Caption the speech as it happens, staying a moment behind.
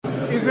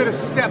it a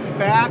step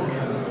back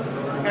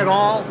at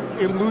all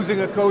in losing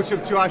a coach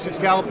of Josh's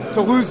caliber,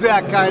 to lose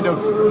that kind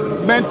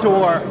of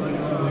mentor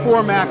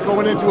format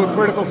going into a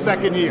critical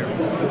second year?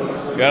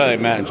 Yeah, I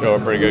think Matt and Joe are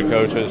pretty good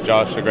coaches.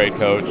 Josh is a great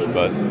coach,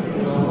 but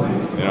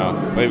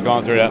we've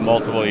gone through that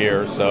multiple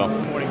years. So,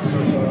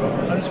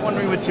 I'm just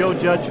wondering, with Joe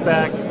Judge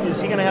back, is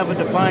he going to have a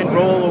defined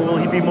role, or will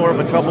he be more of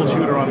a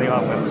troubleshooter on the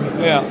offense?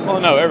 Yeah, well,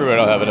 no, everybody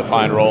will have a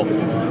defined role,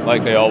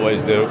 like they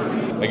always do.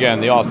 Again,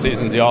 the off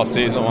season's the off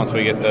season. Once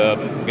we get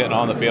to getting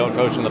on the field,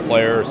 coaching the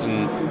players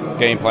and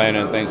game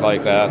planning and things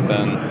like that,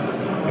 then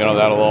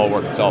that'll all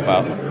work itself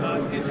out.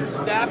 Is your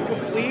staff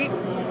complete,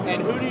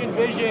 and who do you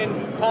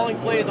envision calling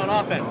plays on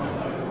offense?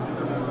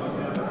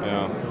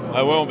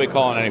 I won't be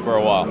calling any for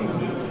a while.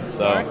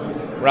 So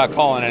we're not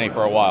calling any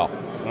for a while.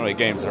 How many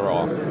games are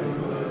all?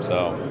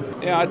 So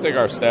I think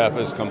our staff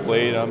is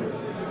complete.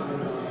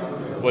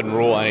 Wouldn't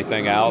rule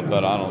anything out,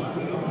 but I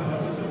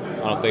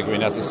don't think we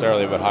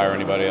necessarily would hire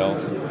anybody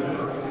else.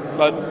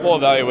 But we'll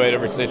evaluate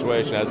every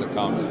situation as it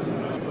comes.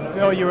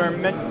 Bill, you were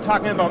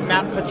talking about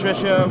Matt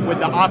Patricia with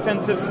the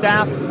offensive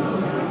staff.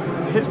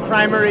 His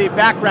primary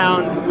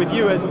background with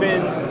you has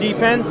been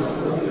defense.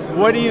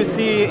 What do you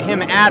see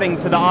him adding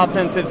to the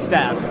offensive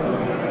staff?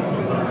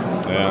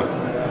 Yeah.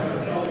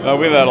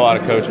 We've had a lot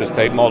of coaches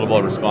take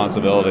multiple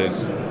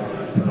responsibilities.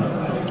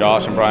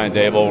 Josh and Brian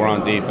Dable were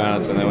on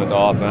defense and they went to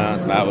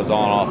offense. Matt was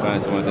on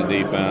offense and went to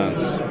defense,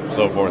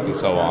 so forth and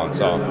so on.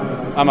 So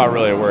I'm not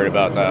really worried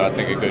about that. I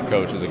think a good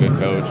coach is a good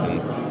coach,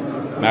 and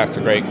Matt's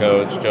a great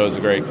coach. Joe's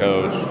a great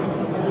coach.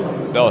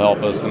 They'll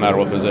help us no matter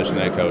what position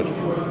they coach.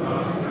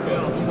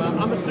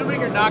 I'm assuming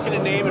you're not going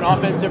to name an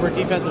offensive or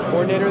defensive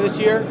coordinator this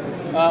year.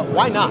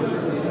 Why not?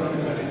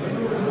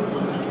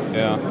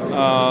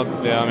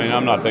 I mean,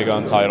 I'm not big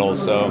on titles,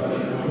 so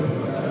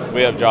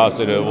we have jobs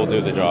to do. We'll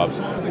do the jobs.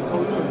 The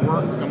coach will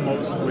work the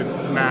most with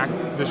Mac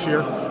this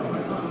year,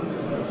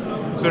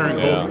 considering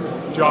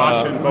both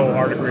Josh and Bo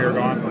Hardigree are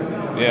gone.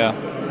 Yeah.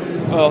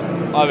 Well,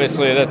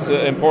 obviously that's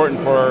important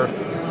for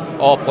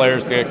all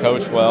players to get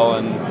coached well,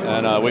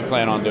 and we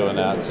plan on doing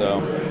that. So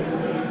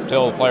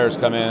until the players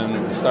come in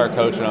and start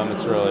coaching them,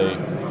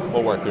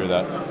 we'll work through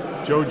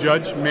that. Joe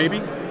Judge, maybe?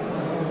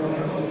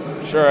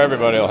 Sure,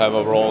 everybody will have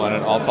a role in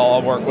it.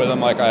 I'll work with them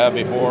like I have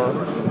before.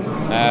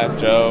 Matt,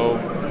 Joe,